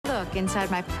look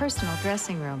inside my personal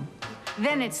dressing room.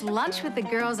 Then it's lunch with the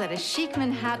girls at a chic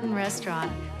Manhattan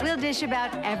restaurant. We'll dish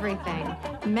about everything.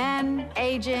 Men,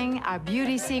 aging, our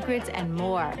beauty secrets, and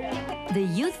more. The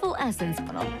Youthful Essence.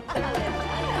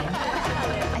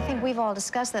 I think we've all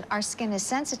discussed that our skin is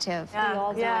sensitive. Yeah. We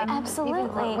all do.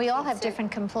 Absolutely. We all have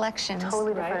different complexions.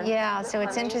 Totally different. Yeah, so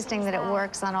it's interesting that it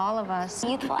works on all of us.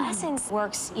 Youthful Essence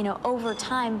works, over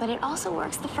time, but it also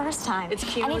works the first time. It's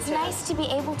cumulative. And it's nice to be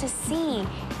able to see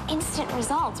instant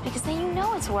results because then you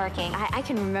know it's working. I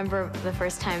can remember the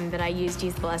first time that I used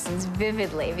Youthful Essence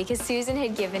vividly because Susan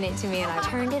had given it to me and I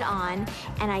turned it on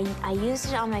and I used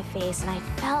it on my face and I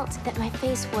felt that my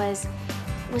face was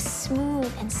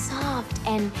smooth and soft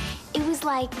and it was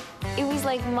like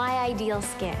my ideal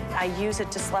skin. I use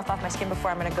it to slough off my skin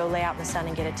before I'm going to go lay out in the sun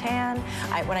and get a tan.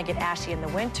 When I get ashy in the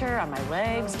winter, on my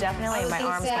legs, definitely, my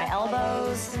arms, my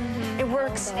elbows. It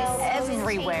works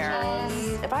everywhere.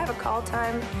 If I have a call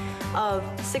time of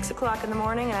 6 o'clock in the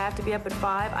morning and I have to be up at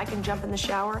 5, I can jump in the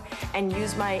shower and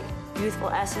use my Youthful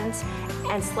Essence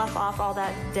and slough off all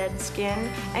that dead skin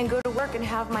and go to work and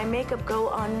have my makeup go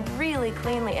on really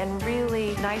cleanly and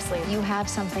really nicely. You have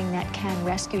something that can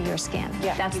rescue your skin.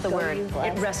 Yeah, that's the word.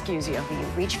 It rescues you. You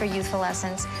reach for Youthful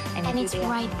Essence, and it's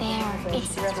right there.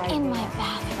 It's in my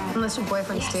bathroom. Unless your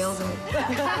boyfriend steals it.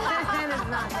 And it's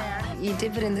not there. You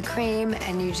dip it in the cream,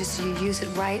 and you use it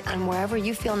right on wherever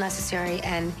you feel necessary,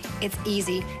 and it's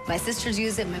easy. My sisters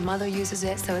use it, my mother uses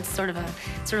it, so it's sort of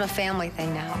a family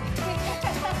thing now.